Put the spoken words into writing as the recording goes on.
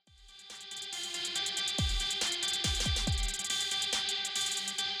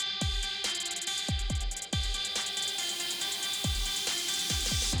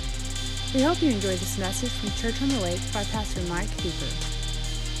We hope you enjoy this message from Church on the Lake by Pastor Mike Cooper.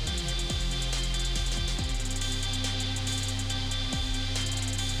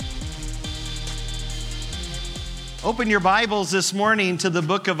 Open your Bibles this morning to the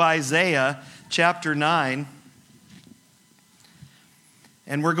book of Isaiah, chapter 9.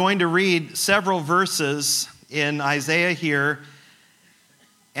 And we're going to read several verses in Isaiah here.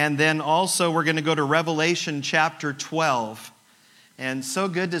 And then also we're going to go to Revelation chapter 12. And so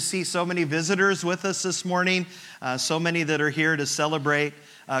good to see so many visitors with us this morning, so many that are here to celebrate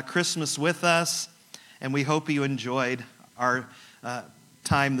Christmas with us. And we hope you enjoyed our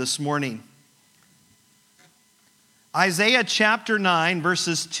time this morning. Isaiah chapter 9,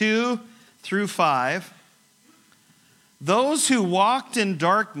 verses 2 through 5. Those who walked in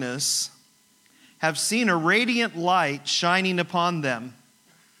darkness have seen a radiant light shining upon them.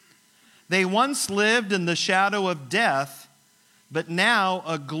 They once lived in the shadow of death, but now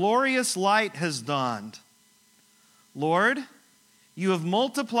a glorious light has dawned. Lord, you have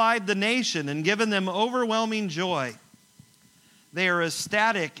multiplied the nation and given them overwhelming joy. They are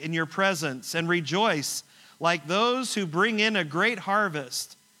ecstatic in your presence and rejoice like those who bring in a great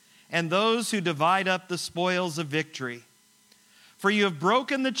harvest and those who divide up the spoils of victory. For you have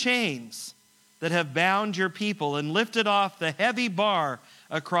broken the chains that have bound your people and lifted off the heavy bar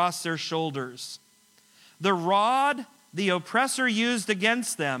across their shoulders. The rod the oppressor used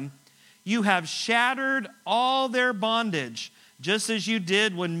against them, you have shattered all their bondage, just as you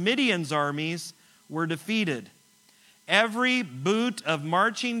did when Midian's armies were defeated. Every boot of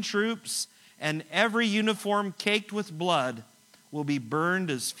marching troops and every uniform caked with blood will be burned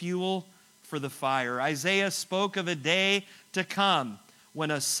as fuel for the fire. Isaiah spoke of a day to come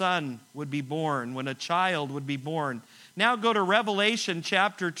when a son would be born, when a child would be born. Now go to Revelation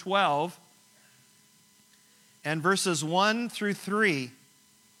chapter 12 and verses 1 through 3.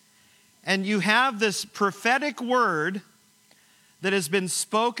 And you have this prophetic word that has been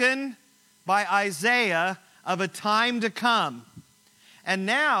spoken by Isaiah of a time to come. And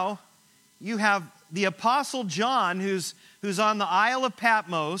now you have the Apostle John who's on the Isle of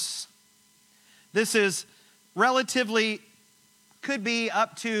Patmos. This is relatively, could be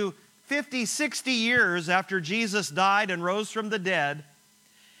up to 50, 60 years after Jesus died and rose from the dead.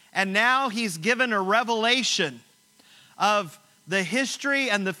 And now he's given a revelation of the history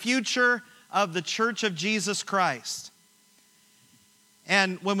and the future of the Church of Jesus Christ.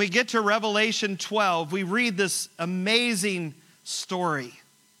 And when we get to Revelation 12, we read this amazing story.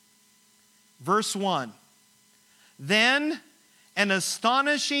 Verse 1, then an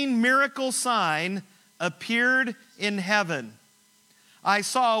astonishing miracle sign appeared in heaven. I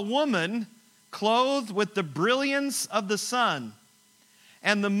saw a woman clothed with the brilliance of the sun,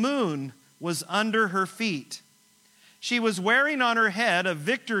 and the moon was under her feet. She was wearing on her head a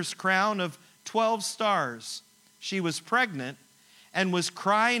victor's crown of 12 stars. She was pregnant and was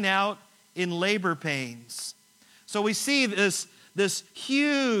crying out in labor pains. So we see this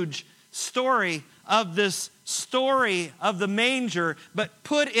huge story of the manger, but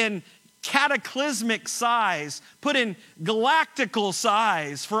put in cataclysmic size, put in galactical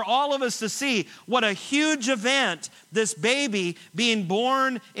size for all of us to see what a huge event this baby being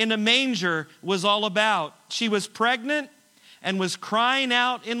born in a manger was all about. She was pregnant and was crying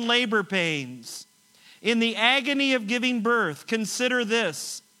out in labor pains. In the agony of giving birth, consider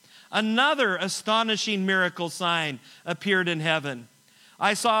this. Another astonishing miracle sign appeared in heaven.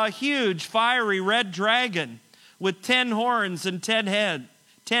 I saw a huge fiery red dragon with 10 horns and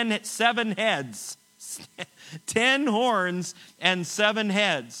 7 heads. 10 horns and 7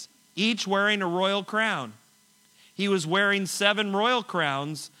 heads, each wearing a royal crown. He was wearing 7 royal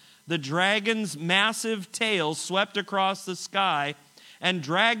crowns. The dragon's massive tail swept across the sky and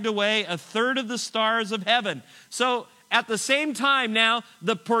dragged away a third of the stars of heaven. So at the same time now,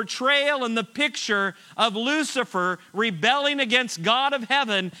 the portrayal and the picture of Lucifer rebelling against God of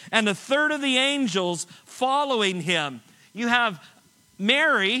heaven and a third of the angels following him. You have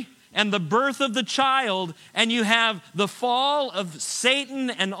Mary and the birth of the child, and you have the fall of Satan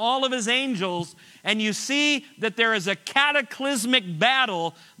and all of his angels, and you see that there is a cataclysmic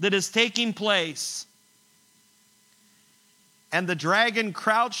battle that is taking place. And the dragon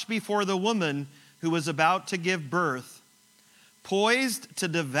crouched before the woman who was about to give birth, poised to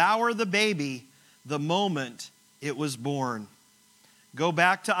devour the baby the moment it was born. Go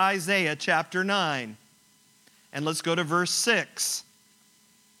back to Isaiah chapter 9, and let's go to verse 6.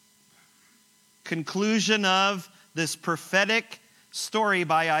 Conclusion of this prophetic story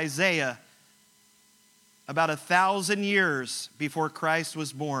by Isaiah about 1,000 years before Christ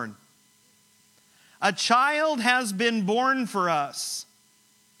was born. A child has been born for us.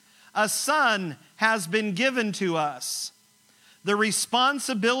 a son has been given to us. The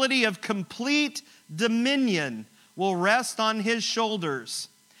responsibility of complete dominion will rest on his shoulders,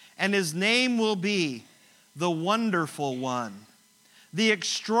 and his name will be the Wonderful One, the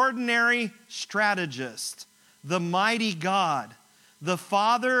Extraordinary Strategist, the Mighty God, the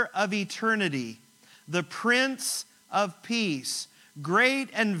Father of Eternity, the Prince of Peace. Great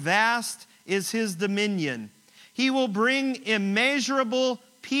and vast is his dominion. He will bring immeasurable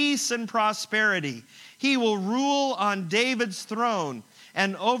peace and prosperity. He will rule on David's throne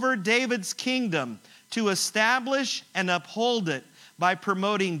and over David's kingdom to establish and uphold it by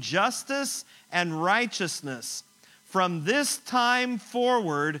promoting justice and righteousness from this time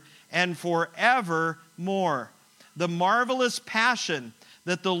forward and forevermore. The marvelous passion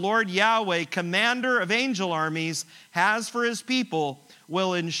that the Lord Yahweh, commander of angel armies, has for his people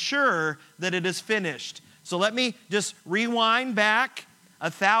will ensure that it is finished. So let me just rewind back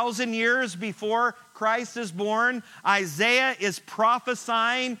 1,000 years before Christ is born. Isaiah is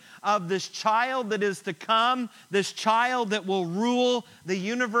prophesying of this child that is to come, this child that will rule the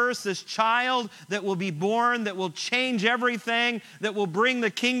universe, this child that will be born, that will change everything, that will bring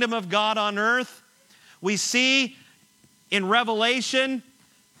the kingdom of God on earth. We see in Revelation,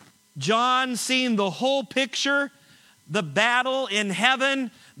 John seeing the whole picture, the battle in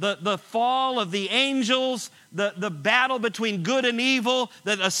heaven, the fall of the angels, the battle between good and evil,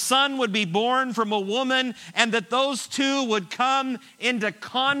 that a son would be born from a woman, and that those two would come into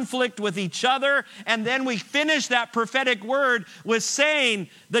conflict with each other. And then we finish that prophetic word with saying,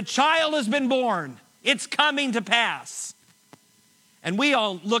 the child has been born. It's coming to pass. And we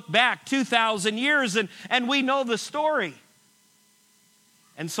all look back 2,000 years and we know the story.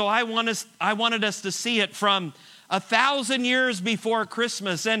 And so I wanted us to see it from 1,000 years before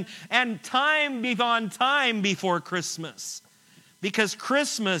Christmas and time beyond time before Christmas. Because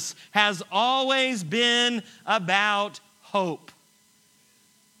Christmas has always been about hope.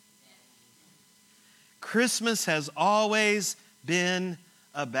 Christmas has always been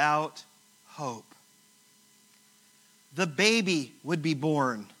about hope. The baby would be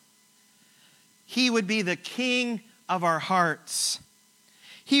born. He would be the king of our hearts.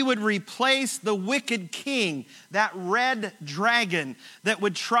 He would replace the wicked king, that red dragon that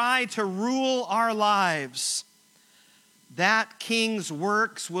would try to rule our lives. That king's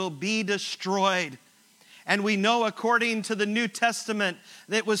works will be destroyed. And we know according to the New Testament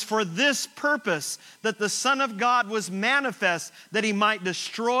that it was for this purpose that the Son of God was manifest, that he might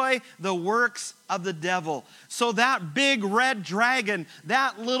destroy the works of the devil. So that big red dragon,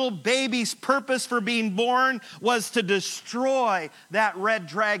 that little baby's purpose for being born was to destroy that red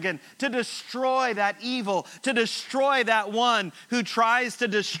dragon, to destroy that evil, to destroy that one who tries to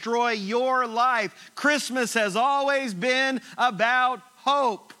destroy your life. Christmas has always been about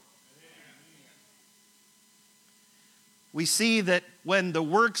hope. We see that when the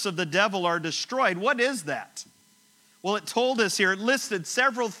works of the devil are destroyed, what is that? Well, it told us here, it listed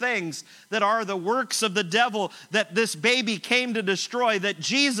several things that are the works of the devil that this baby came to destroy, that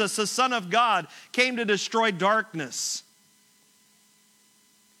Jesus, the Son of God, came to destroy darkness.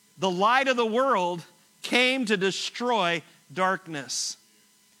 The light of the world came to destroy darkness.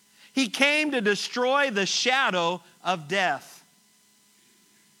 He came to destroy the shadow of death.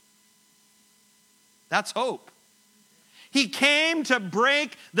 That's hope. He came to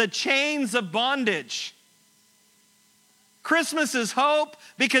break the chains of bondage. Christmas is hope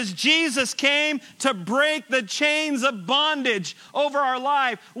because Jesus came to break the chains of bondage over our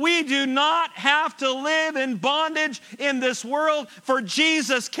life. We do not have to live in bondage in this world, for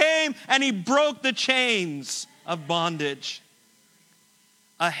Jesus came and he broke the chains of bondage.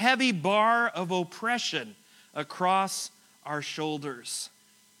 A heavy bar of oppression across our shoulders.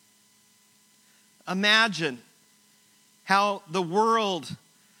 Imagine how the world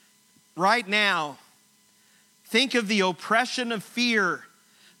right now, think of the oppression of fear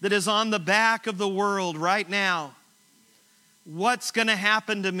that is on the back of the world right now. What's going to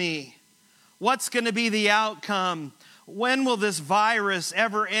happen to me? What's going to be the outcome? When will this virus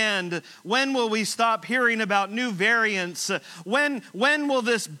ever end? When will we stop hearing about new variants? When will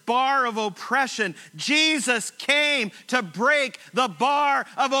this bar of oppression? Jesus came to break the bar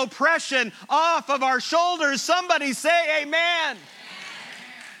of oppression off of our shoulders. Somebody say amen.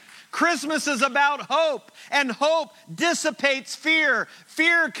 Christmas is about hope, and hope dissipates fear.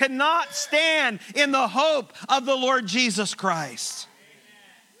 Fear cannot stand in the hope of the Lord Jesus Christ.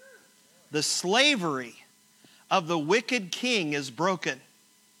 The slavery of the wicked king is broken.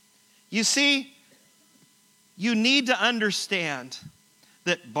 You see, you need to understand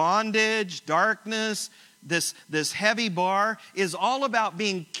that bondage, darkness, this heavy bar is all about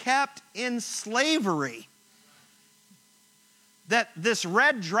being kept in slavery. That this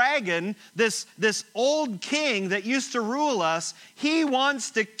red dragon, this old king that used to rule us, he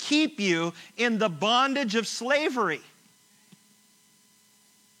wants to keep you in the bondage of slavery.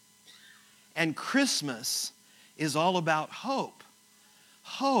 And Christmas is all about hope.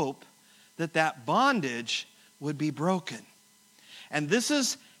 Hope that bondage would be broken. And this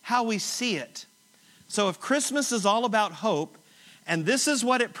is how we see it. So if Christmas is all about hope, and this is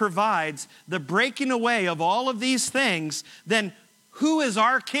what it provides, the breaking away of all of these things, then who is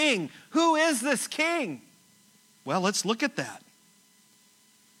our king? Who is this king? Well, let's look at that.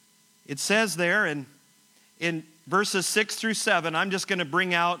 It says there in verses 6 through 7, I'm just going to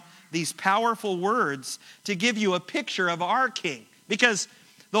bring out these powerful words to give you a picture of our king. Because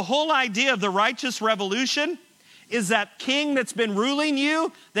the whole idea of the righteous revolution is that king that's been ruling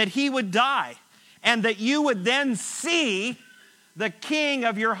you, that he would die, and that you would then see the king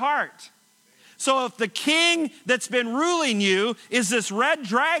of your heart. So if the king that's been ruling you is this red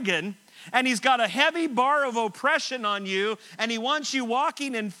dragon, and he's got a heavy bar of oppression on you, and he wants you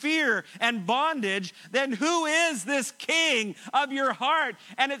walking in fear and bondage, then who is this king of your heart?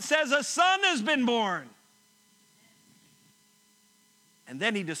 And it says a son has been born. And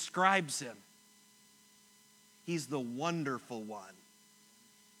then he describes him. He's the wonderful one.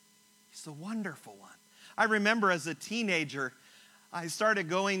 He's the wonderful one. I remember as a teenager, I started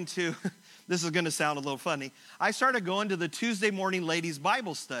going to, this is going to sound a little funny, I started going to the Tuesday morning ladies'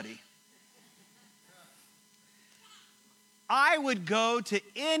 Bible study. I would go to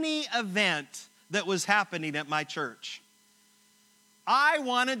any event that was happening at my church. I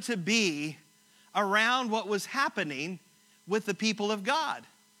wanted to be around what was happening with the people of God.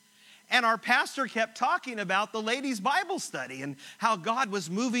 And our pastor kept talking about the ladies' Bible study and how God was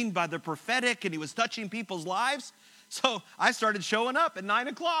moving by the prophetic and he was touching people's lives. So I started showing up at 9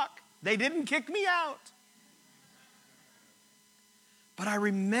 o'clock. They didn't kick me out. But I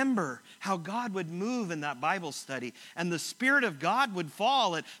remember how God would move in that Bible study and the Spirit of God would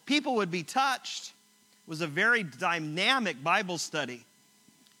fall and people would be touched. It was a very dynamic Bible study.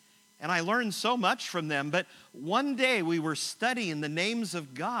 And I learned so much from them. But one day we were studying the names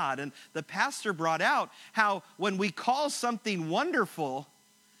of God, and the pastor brought out how when we call something wonderful,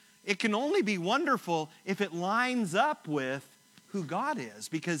 it can only be wonderful if it lines up with who God is,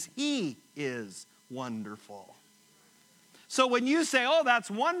 because he is wonderful. So when you say, oh, that's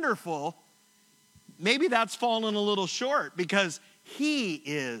wonderful, maybe that's fallen a little short because he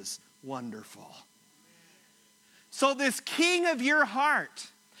is wonderful. So this king of your heart,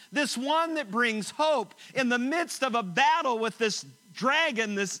 this one that brings hope in the midst of a battle with this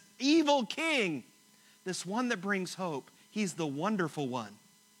dragon, this evil king, this one that brings hope, he's the wonderful one.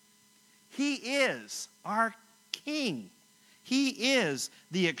 He is our king. He is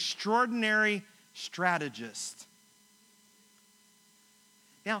the extraordinary strategist.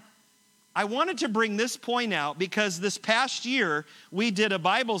 Now, I wanted to bring this point out because this past year we did a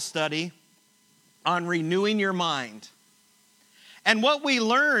Bible study on renewing your mind. And what we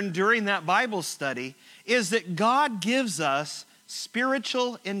learned during that Bible study is that God gives us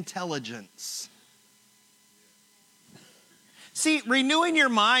spiritual intelligence. See, renewing your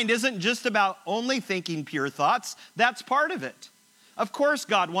mind isn't just about only thinking pure thoughts. That's part of it. Of course,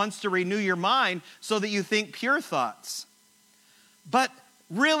 God wants to renew your mind so that you think pure thoughts. But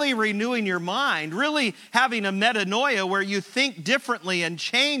really renewing your mind, really having a metanoia where you think differently and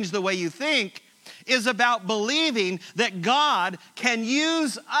change the way you think, is about believing that God can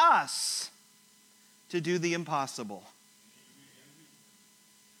use us to do the impossible.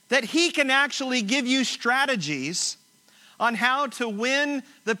 That he can actually give you strategies on how to win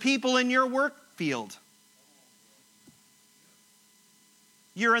the people in your work field.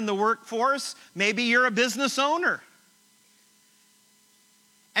 You're in the workforce, maybe you're a business owner.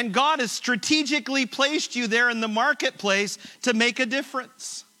 And God has strategically placed you there in the marketplace to make a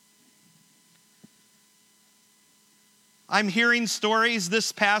difference. I'm hearing stories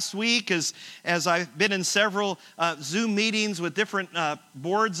this past week as I've been in several Zoom meetings with different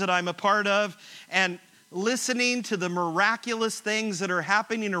boards that I'm a part of, and listening to the miraculous things that are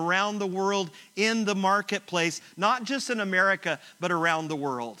happening around the world in the marketplace, not just in America, but around the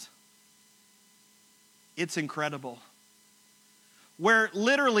world. It's incredible. Where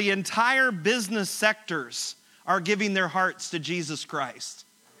literally entire business sectors are giving their hearts to Jesus Christ.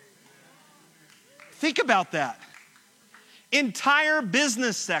 Think about that. Entire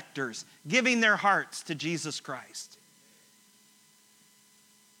business sectors giving their hearts to Jesus Christ.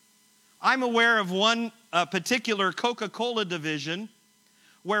 I'm aware of one particular Coca-Cola division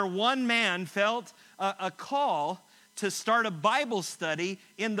where one man felt a call to start a Bible study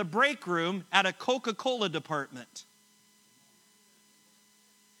in the break room at a Coca-Cola department.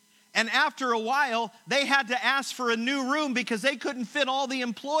 And after a while, they had to ask for a new room because they couldn't fit all the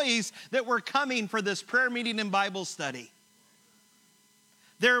employees that were coming for this prayer meeting and Bible study.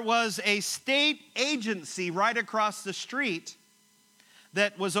 There was a state agency right across the street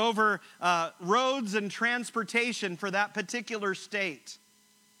that was over roads and transportation for that particular state.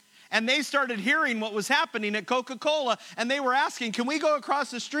 And they started hearing what was happening at Coca-Cola, and they were asking, can we go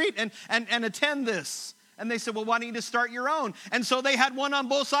across the street and attend this? And they said, well, why don't you just start your own? And so they had one on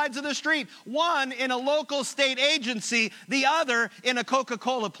both sides of the street, one in a local state agency, the other in a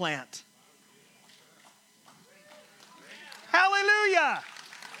Coca-Cola plant. Hallelujah!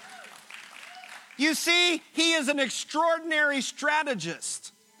 You see, he is an extraordinary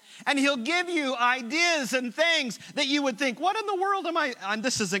strategist. And he'll give you ideas and things that you would think, what in the world am I?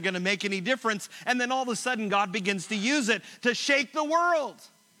 This isn't going to make any difference. And then all of a sudden, God begins to use it to shake the world.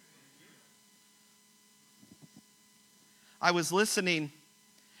 I was listening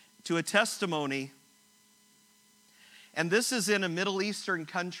to a testimony, and this is in a Middle Eastern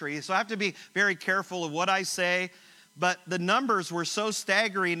country, so I have to be very careful of what I say. But the numbers were so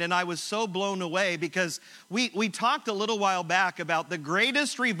staggering, and I was so blown away because we talked a little while back about the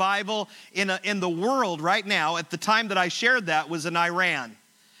greatest revival in the world right now at the time that I shared that was in Iran.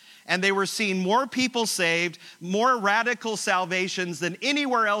 And they were seeing more people saved, more radical salvations than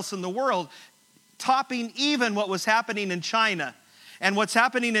anywhere else in the world, topping even what was happening in China. And what's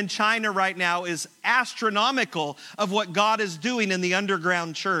happening in China right now is astronomical of what God is doing in the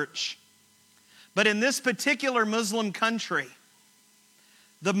underground church. But in this particular Muslim country,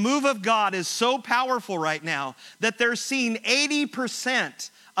 the move of God is so powerful right now that they're seeing 80%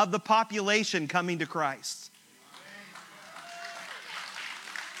 of the population coming to Christ.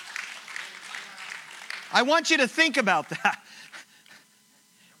 I want you to think about that.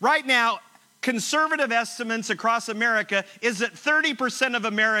 Right now, conservative estimates across America is that 30% of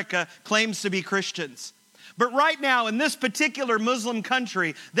America claims to be Christians. But right now, in this particular Muslim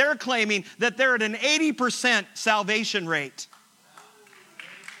country, they're claiming that they're at an 80% salvation rate.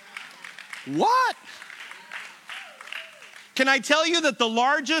 What? Can I tell you that the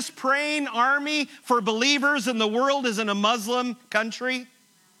largest praying army for believers in the world is in a Muslim country?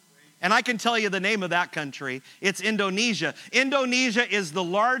 And I can tell you the name of that country. It's Indonesia. Indonesia is the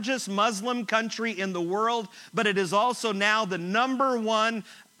largest Muslim country in the world, but it is also now the number one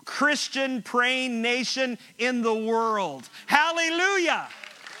Christian praying nation in the world. Hallelujah!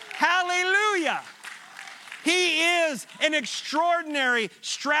 Hallelujah! He is an extraordinary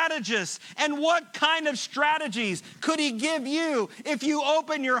strategist. And what kind of strategies could he give you if you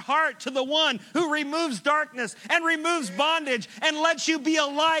open your heart to the one who removes darkness and removes bondage and lets you be a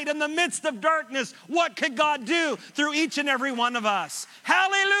light in the midst of darkness? What could God do through each and every one of us?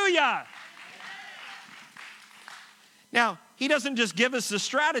 Hallelujah! Now, he doesn't just give us the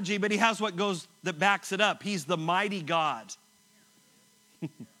strategy, but he has what goes that backs it up. He's the mighty God.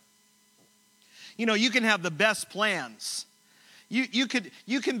 You know, you can have the best plans. You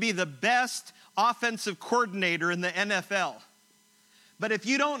can be the best offensive coordinator in the NFL. But if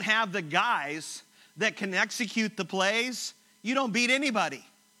you don't have the guys that can execute the plays, you don't beat anybody.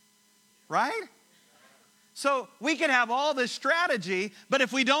 Right? So we can have all this strategy, but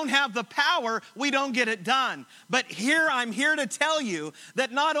if we don't have the power, we don't get it done. But I'm here to tell you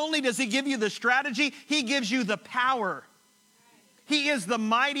that not only does he give you the strategy, he gives you the power. He is the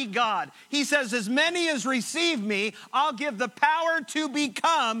mighty God. He says, as many as receive me, I'll give the power to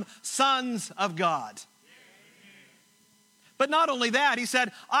become sons of God. But not only that, he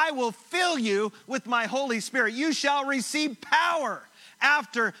said, I will fill you with my Holy Spirit. You shall receive power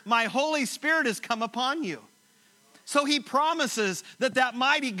after my Holy Spirit has come upon you. So he promises that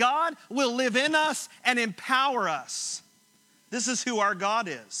mighty God will live in us and empower us. This is who our God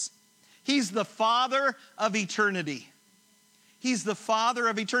is. He's the Father of eternity. He's the Father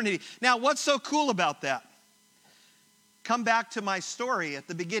of eternity. Now, what's so cool about that? Come back to my story at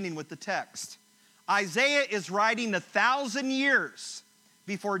the beginning with the text. Isaiah is writing 1,000 years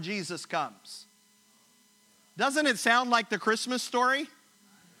before Jesus comes. Doesn't it sound like the Christmas story?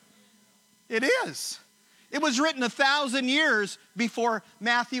 It is. It was written 1,000 years before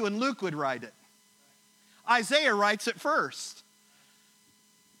Matthew and Luke would write it. Isaiah writes it first.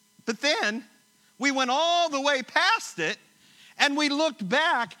 But then we went all the way past it and we looked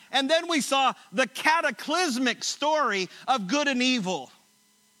back and then we saw the cataclysmic story of good and evil.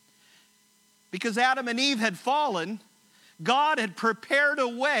 Because Adam and Eve had fallen, God had prepared a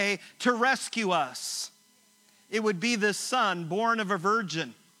way to rescue us. It would be this son born of a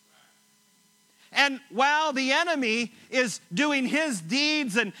virgin. And while the enemy is doing his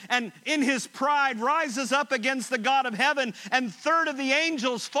deeds and in his pride rises up against the God of heaven and 1/3 of the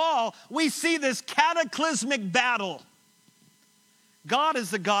angels fall, we see this cataclysmic battle. God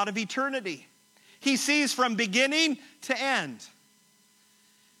is the God of eternity. He sees from beginning to end.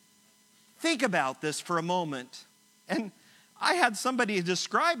 Think about this for a moment. And I had somebody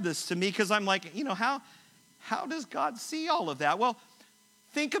describe this to me because I'm like, how does God see all of that? Well,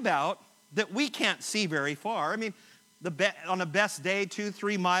 think about that we can't see very far. I mean, on a best day,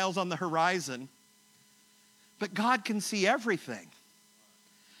 2-3 miles on the horizon. But God can see everything.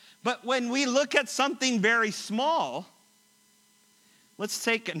 But when we look at something very small, let's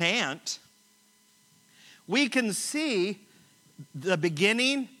take an ant. We can see the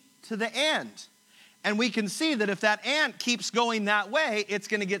beginning to the end. And we can see that if that ant keeps going that way, it's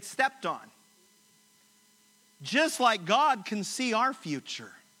going to get stepped on. Just like God can see our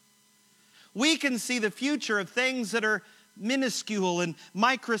future. We can see the future of things that are minuscule and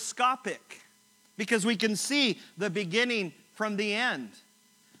microscopic because we can see the beginning from the end.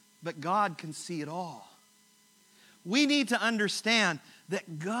 But God can see it all. We need to understand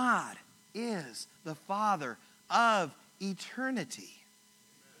that God is the Father of eternity.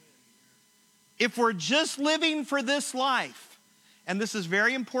 If we're just living for this life, and this is a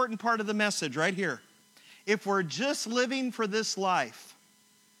very important part of the message right here. If we're just living for this life,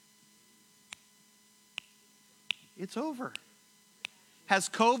 it's over. Has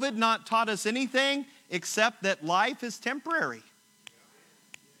COVID not taught us anything except that life is temporary?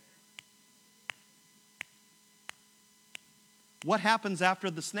 What happens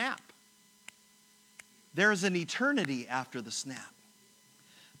after the snap? There's an eternity after the snap.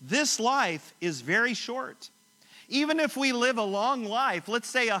 This life is very short. Even if we live a long life, let's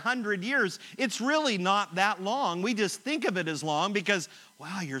say 100 years, it's really not that long. We just think of it as long because,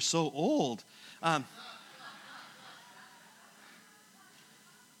 wow, you're so old.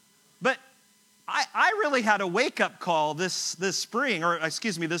 But I really had a wake-up call this spring,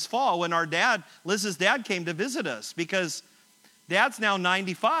 this fall, when Liz's dad came to visit us because Dad's now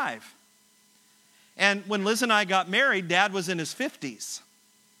 95. And when Liz and I got married, Dad was in his 50s.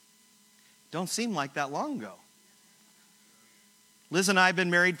 Don't seem like that long ago. Liz and I have been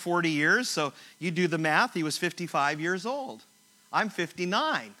married 40 years, so you do the math. He was 55 years old. I'm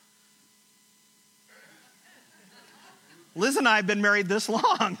 59. Liz and I have been married this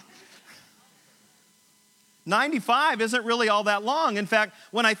long. 95 isn't really all that long. In fact,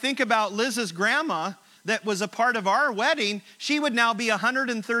 when I think about Liz's grandma that was a part of our wedding, she would now be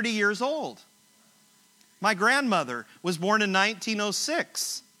 130 years old. My grandmother was born in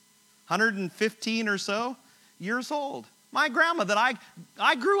 1906, 115 or so years old. My grandma that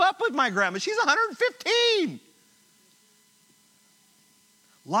I grew up with my grandma, she's 115.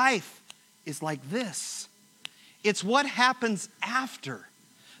 Life is like this. It's what happens after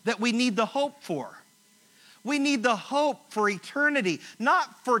that we need the hope for. We need the hope for eternity,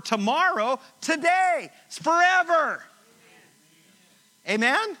 not for tomorrow, today. It's forever.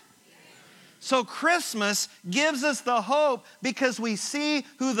 Amen? So Christmas gives us the hope because we see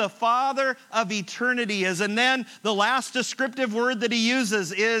who the Father of eternity is. And then the last descriptive word that he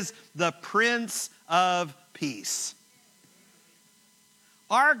uses is the Prince of Peace.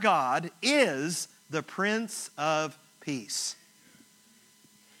 Our God is the Prince of Peace.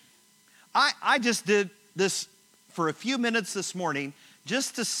 I just did this for a few minutes this morning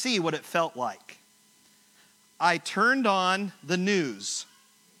just to see what it felt like. I turned on the news.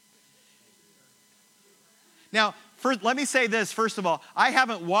 Now, let me say this, first of all. I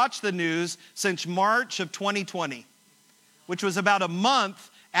haven't watched the news since March of 2020, which was about a month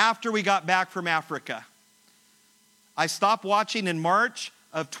after we got back from Africa. I stopped watching in March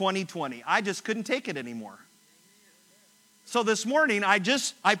of 2020. I just couldn't take it anymore. So this morning, I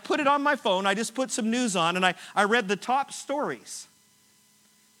put it on my phone. I just put some news on, and I read the top stories.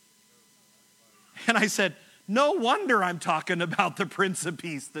 And I said, no wonder I'm talking about the Prince of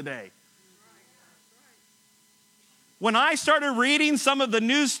Peace today. When I started reading some of the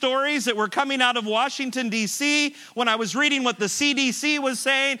news stories that were coming out of Washington, D.C., when I was reading what the CDC was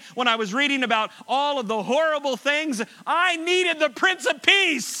saying, when I was reading about all of the horrible things, I needed the Prince of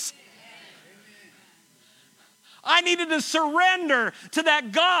Peace. I needed to surrender to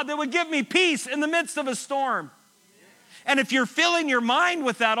that God that would give me peace in the midst of a storm. And if you're filling your mind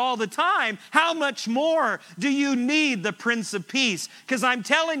with that all the time, how much more do you need the Prince of Peace? Because I'm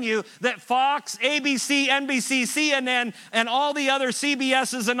telling you that Fox, ABC, NBC, CNN, and all the other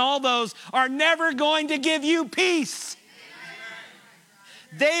CBSs and all those are never going to give you peace.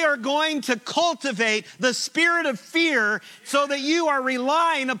 They are going to cultivate the spirit of fear so that you are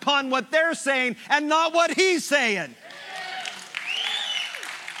relying upon what they're saying and not what he's saying.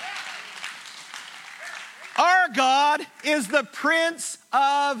 Our God is the Prince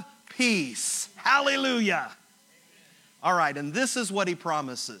of Peace. Hallelujah. All right, and this is what he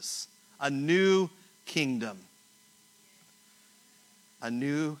promises: a new kingdom. A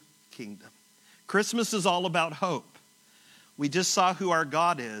new kingdom. Christmas is all about hope. We just saw who our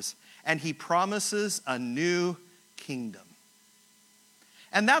God is, and he promises a new kingdom.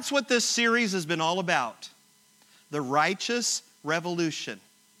 And that's what this series has been all about: the righteous revolution.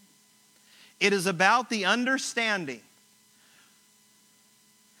 It is about the understanding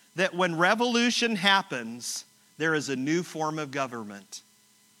that when revolution happens, there is a new form of government.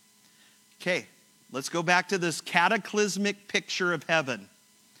 Okay, let's go back to this cataclysmic picture of heaven.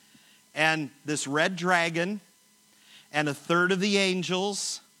 And this red dragon and a third of the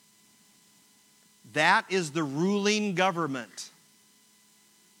angels, that is the ruling government.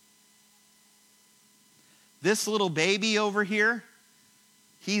 This little baby over here,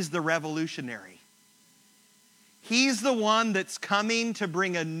 he's the revolutionary. He's the one that's coming to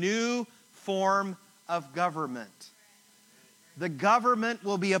bring a new form of government. The government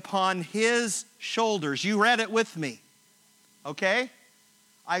will be upon his shoulders. You read it with me, okay?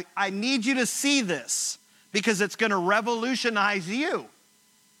 I need you to see this because it's going to revolutionize you.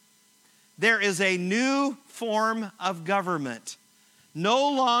 There is a new form of government. No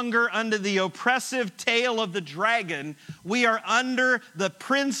longer under the oppressive tail of the dragon, we are under the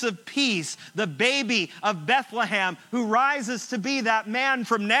Prince of Peace, the baby of Bethlehem, who rises to be that man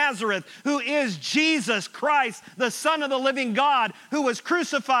from Nazareth, who is Jesus Christ, the Son of the living God, who was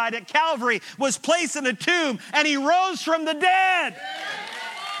crucified at Calvary, was placed in a tomb, and he rose from the dead.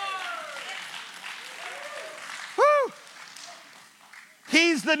 Woo!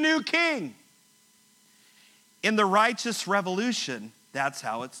 He's the new king. In the righteous revolution, that's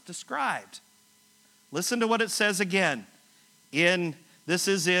how it's described. Listen to what it says again. This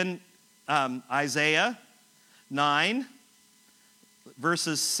is in Isaiah 9,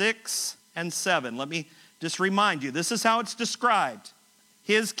 verses 6 and 7. Let me just remind you, this is how it's described.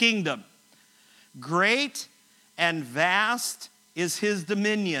 His kingdom. Great and vast is his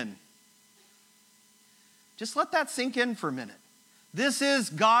dominion. Just let that sink in for a minute. This is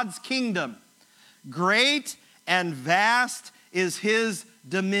God's kingdom. Great and vast is his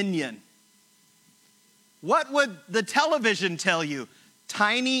dominion. What would the television tell you?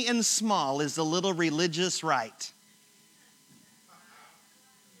 Tiny and small is a little religious rite.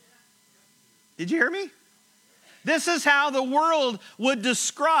 Did you hear me? This is how the world would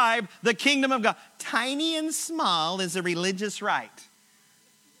describe the kingdom of God. Tiny and small is a religious rite.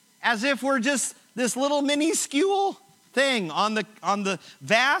 As if we're just this little minuscule thing on the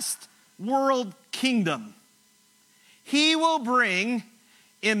vast world kingdom. He will bring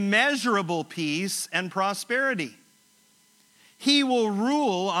immeasurable peace and prosperity. He will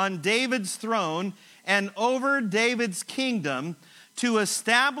rule on David's throne and over David's kingdom to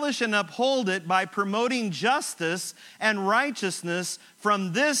establish and uphold it by promoting justice and righteousness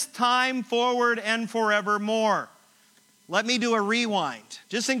from this time forward and forevermore. Let me do a rewind,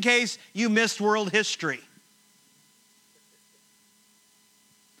 just in case you missed world history.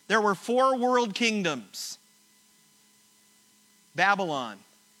 There were 4 world kingdoms: Babylon,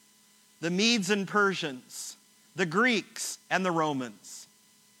 the Medes and Persians, the Greeks, and the Romans.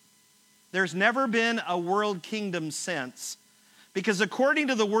 There's never been a world kingdom since, because according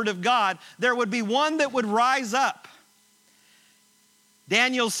to the Word of God, there would be one that would rise up.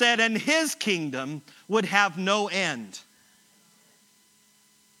 Daniel said, and his kingdom would have no end.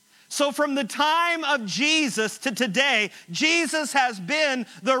 So from the time of Jesus to today, Jesus has been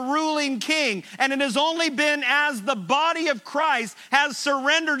the ruling king. And it has only been as the body of Christ has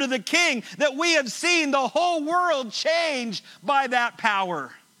surrendered to the king that we have seen the whole world changed by that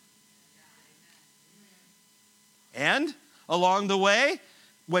power. And along the way,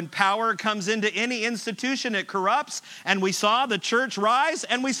 when power comes into any institution, it corrupts. And we saw the church rise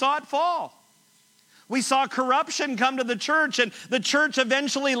and we saw it fall. We saw corruption come to the church, and the church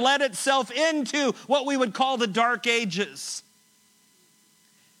eventually led itself into what we would call the Dark Ages.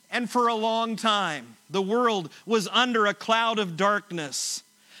 And for a long time, the world was under a cloud of darkness.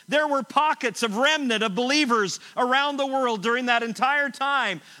 There were pockets of remnant of believers around the world during that entire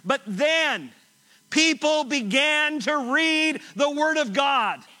time. But then, people began to read the Word of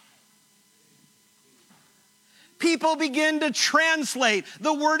God. People begin to translate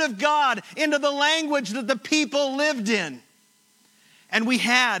the Word of God into the language that the people lived in. And we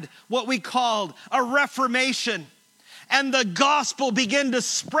had what we called a Reformation. and the gospel began to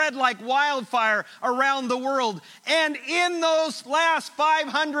spread like wildfire around the world. And in those last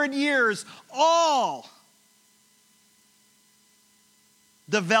 500 years, all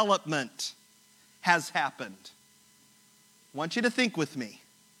development has happened. I want you to think with me.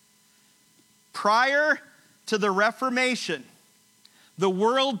 Prior to the Reformation, the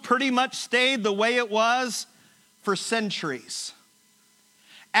world pretty much stayed the way it was for centuries.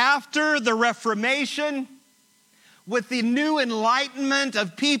 After the Reformation, with the new enlightenment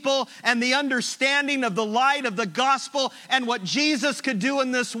of people and the understanding of the light of the gospel and what Jesus could do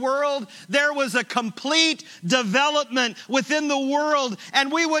in this world, there was a complete development within the world,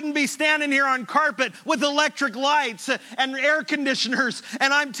 and we wouldn't be standing here on carpet with electric lights and air conditioners,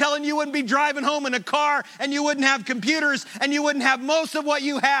 and I'm telling you, you wouldn't be driving home in a car, and you wouldn't have computers, and you wouldn't have most of what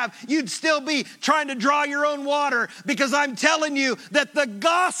you have. You'd still be trying to draw your own water, because I'm telling you that the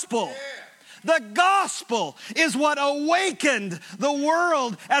gospel is what awakened the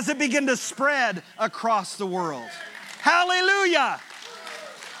world as it began to spread across the world. Hallelujah.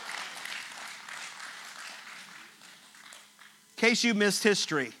 In case you missed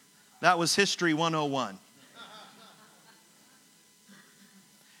history, that was History 101.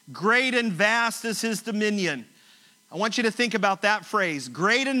 Great and vast is his dominion. I want you to think about that phrase.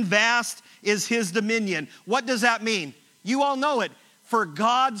 Great and vast is his dominion. What does that mean? You all know it. For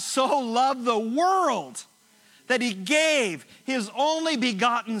God so loved the world that he gave his only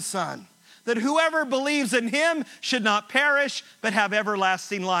begotten Son, that whoever believes in him should not perish, but have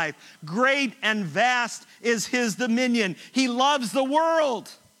everlasting life. Great and vast is his dominion. He loves the world.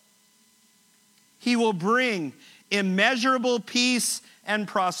 He will bring immeasurable peace and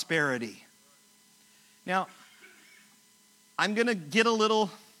prosperity. Now, I'm going to get a little,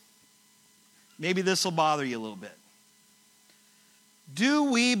 maybe this will bother you a little bit.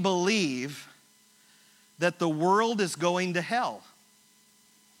 Do we believe that the world is going to hell?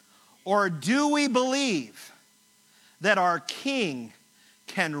 Or do we believe that our King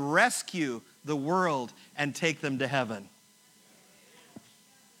can rescue the world and take them to heaven?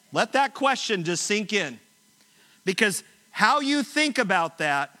 Let that question just sink in. Because how you think about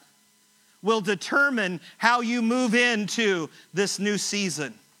that will determine how you move into this new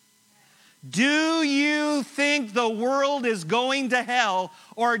season. Do you think the world is going to hell,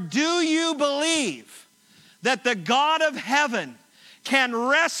 or do you believe that the God of heaven can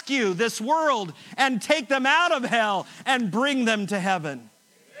rescue this world and take them out of hell and bring them to heaven?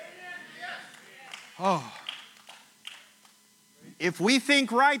 Oh. If we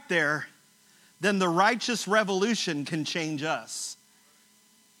think right there, then the righteous revolution can change us.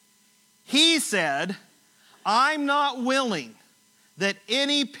 He said, I'm not willing that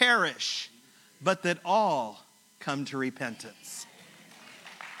any perish, but that all come to repentance.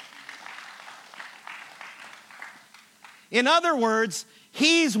 In other words,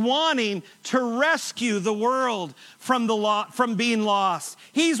 he's wanting to rescue the world from being lost.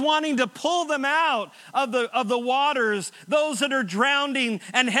 He's wanting to pull them out of the waters, those that are drowning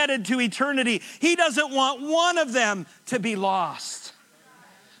and headed to eternity. He doesn't want one of them to be lost.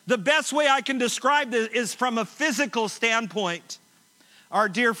 The best way I can describe this is from a physical standpoint. Our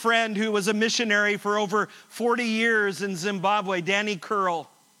dear friend who was a missionary for over 40 years in Zimbabwe, Danny Curl,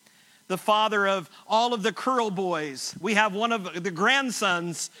 the father of all of the Curl boys. We have one of the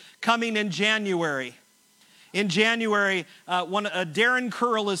grandsons coming in January. In January, Darren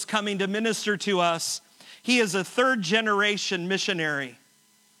Curl is coming to minister to us. He is a third-generation missionary.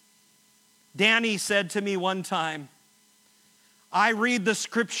 Danny said to me one time, I read the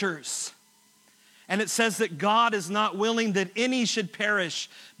scriptures, and it says that God is not willing that any should perish,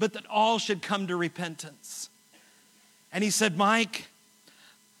 but that all should come to repentance. And he said, Mike,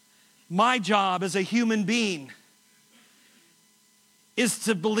 my job as a human being is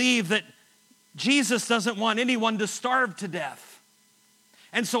to believe that Jesus doesn't want anyone to starve to death.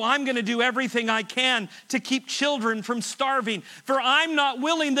 And so I'm going to do everything I can to keep children from starving, for I'm not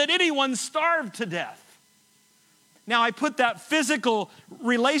willing that anyone starve to death. Now, I put that physical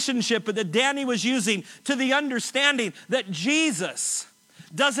relationship that Danny was using to the understanding that Jesus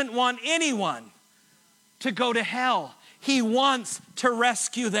doesn't want anyone to go to hell. He wants to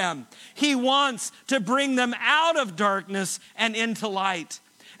rescue them. He wants to bring them out of darkness and into light.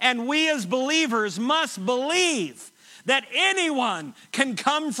 And we as believers must believe that anyone can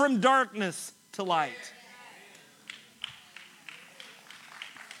come from darkness to light.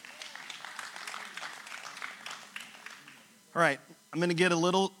 All right, I'm going to get a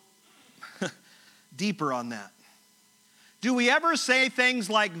little deeper on that. Do we ever say things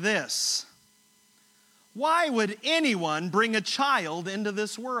like this? Why would anyone bring a child into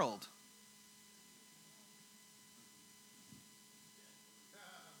this world?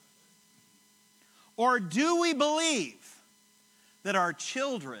 Or do we believe that our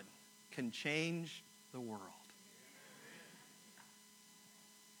children can change the world?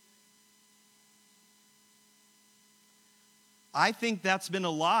 I think that's been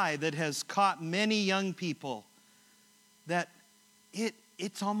a lie that has caught many young people, that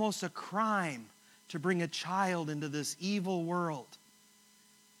it's almost a crime to bring a child into this evil world.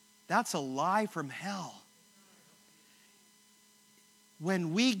 That's a lie from hell.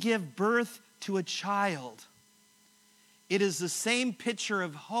 When we give birth to a child, it is the same picture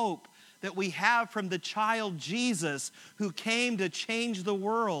of hope that we have from the child Jesus, who came to change the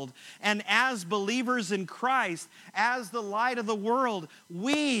world. And as believers in Christ, as the light of the world,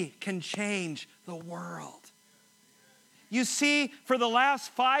 we can change the world. You see, for the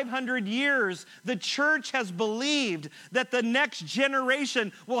last 500 years, the church has believed that the next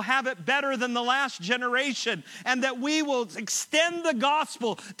generation will have it better than the last generation, and that we will extend the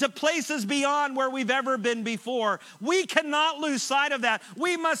gospel to places beyond where we've ever been before. We cannot lose sight of that.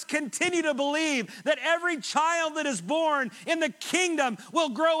 We must continue to believe that every child that is born in the kingdom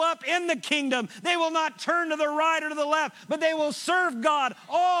will grow up in the kingdom. They will not turn to the right or to the left, but they will serve God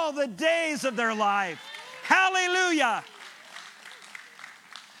all the days of their life. Hallelujah!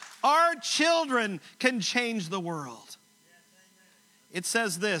 Our children can change the world. It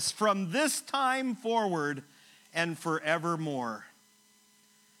says this, from this time forward and forevermore.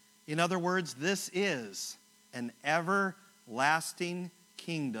 In other words, this is an everlasting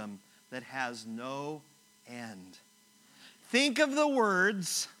kingdom that has no end. Think of the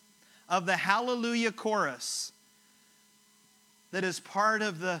words of the Hallelujah chorus that is part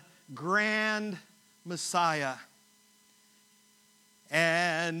of the grand Messiah.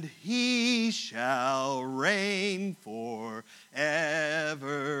 And he shall reign forever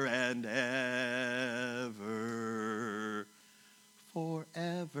and ever.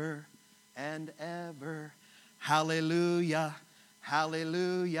 Forever and ever. Hallelujah,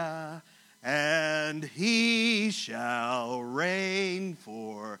 hallelujah. And he shall reign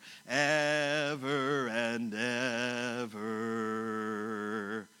forever and ever.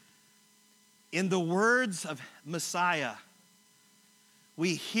 In the words of Messiah,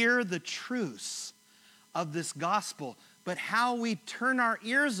 we hear the truths of this gospel, but how we turn our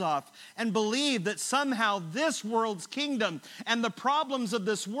ears off and believe that somehow this world's kingdom and the problems of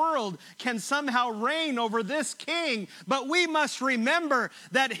this world can somehow reign over this king. But we must remember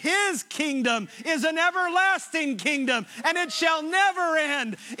that his kingdom is an everlasting kingdom, and it shall never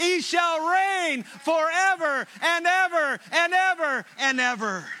end. He shall reign forever and ever and ever and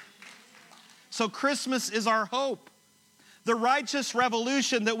ever. So Christmas is our hope. The righteous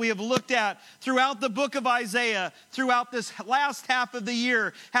revolution that we have looked at throughout the book of Isaiah, throughout this last half of the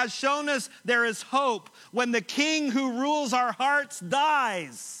year, has shown us there is hope when the king who rules our hearts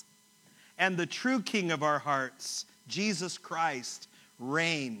dies, and the true king of our hearts, Jesus Christ,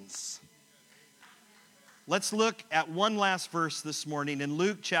 reigns. Let's look at one last verse this morning in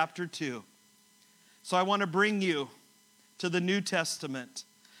Luke chapter 2. So I want to bring you to the New Testament,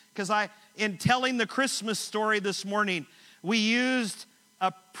 because in telling the Christmas story this morning, we used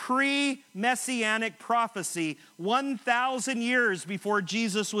a pre-messianic prophecy 1,000 years before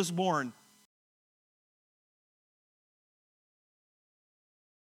Jesus was born.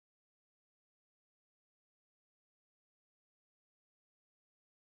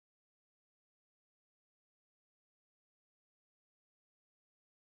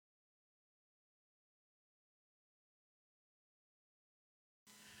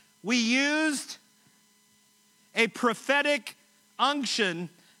 We used a prophetic unction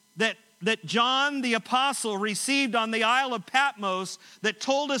that John the Apostle received on the Isle of Patmos that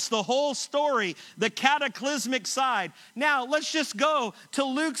told us the whole story, the cataclysmic side. Now, let's just go to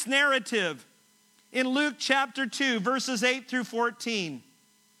Luke's narrative in Luke chapter 2, verses 8 through 14.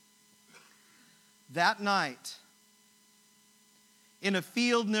 That night, in a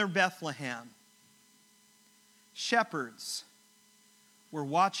field near Bethlehem, shepherds were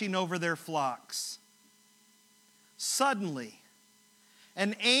watching over their flocks. Suddenly,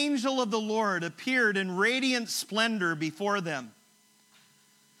 an angel of the Lord appeared in radiant splendor before them,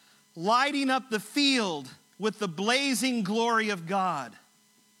 lighting up the field with the blazing glory of God.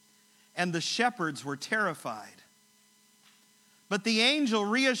 And the shepherds were terrified. But the angel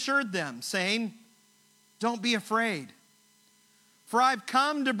reassured them, saying, "Don't be afraid, for I've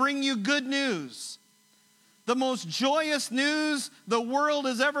come to bring you good news, the most joyous news the world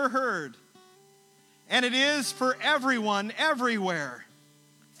has ever heard. And it is for everyone, everywhere.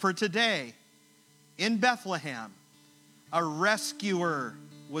 For today, in Bethlehem, a rescuer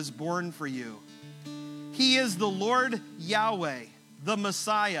was born for you. He is the Lord Yahweh, the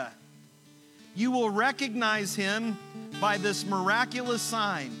Messiah. You will recognize him by this miraculous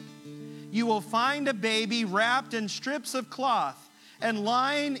sign. You will find a baby wrapped in strips of cloth and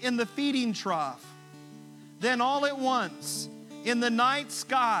lying in the feeding trough. Then all at once, in the night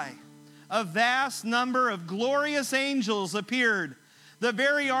sky, a vast number of glorious angels appeared, the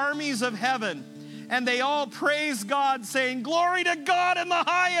very armies of heaven, and they all praised God, saying, "Glory to God in the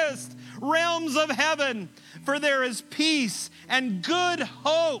highest realms of heaven, for there is peace and good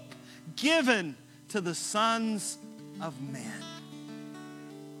hope given to the sons of men."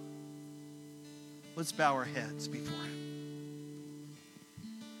 Let's bow our heads before him.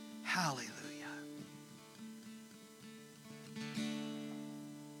 Hallelujah.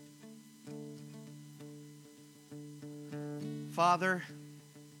 Father,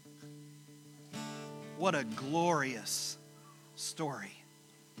 what a glorious story.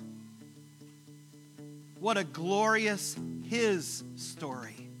 What a glorious his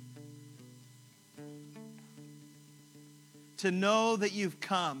story. To know that you've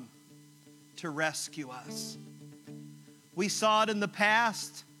come to rescue us. We saw it in the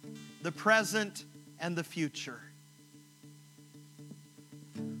past, the present, and the future.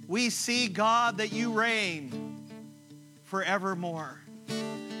 We see, God, that you reign forevermore.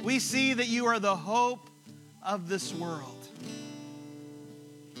 We see that you are the hope of this world.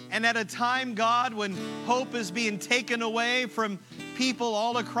 And at a time, God, when hope is being taken away from people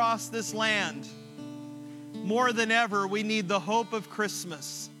all across this land, more than ever, we need the hope of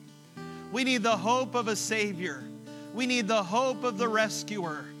Christmas. We need the hope of a Savior. We need the hope of the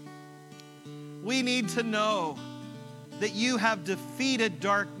rescuer. We need to know that you have defeated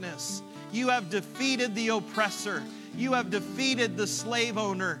darkness. You have defeated the oppressor. You have defeated the slave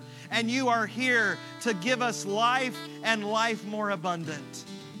owner. And you are here to give us life and life more abundant.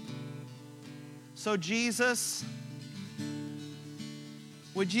 So Jesus,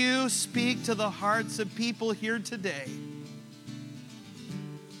 would you speak to the hearts of people here today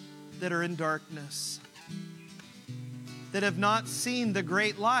that are in darkness, that have not seen the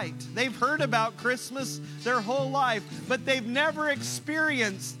great light? They've heard about Christmas their whole life, but they've never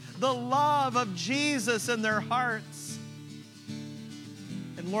experienced the love of Jesus in their hearts.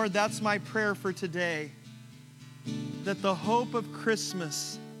 And Lord, that's my prayer for today, that the hope of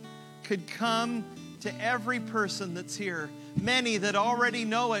Christmas could come to every person that's here. Many that already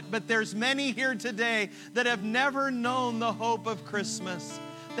know it, but there's many here today that have never known the hope of Christmas.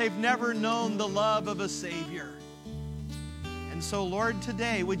 They've never known the love of a Savior. And so, Lord,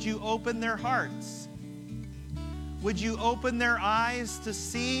 today, would you open their hearts? Would you open their eyes to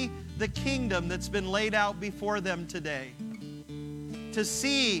see the kingdom that's been laid out before them today? To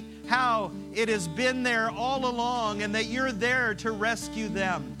see how it has been there all along and that you're there to rescue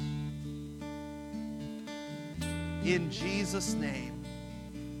them. In Jesus' name,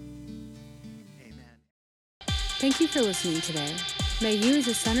 amen. Thank you for listening today. May you, as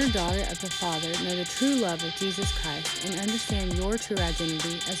a son or daughter of the Father, know the true love of Jesus Christ and understand your true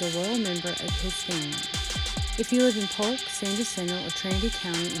identity as a loyal member of his family. If you live in Polk, San Jacinto, or Trinity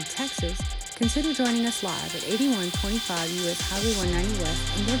County in Texas, consider joining us live at 8125 U.S. Highway 190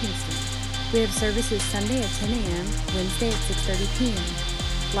 West in Livingston. We have services Sunday at 10 a.m., Wednesday at 6:30 p.m.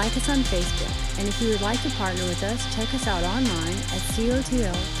 Like us on Facebook, and if you would like to partner with us, check us out online at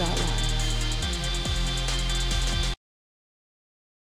cotl.live.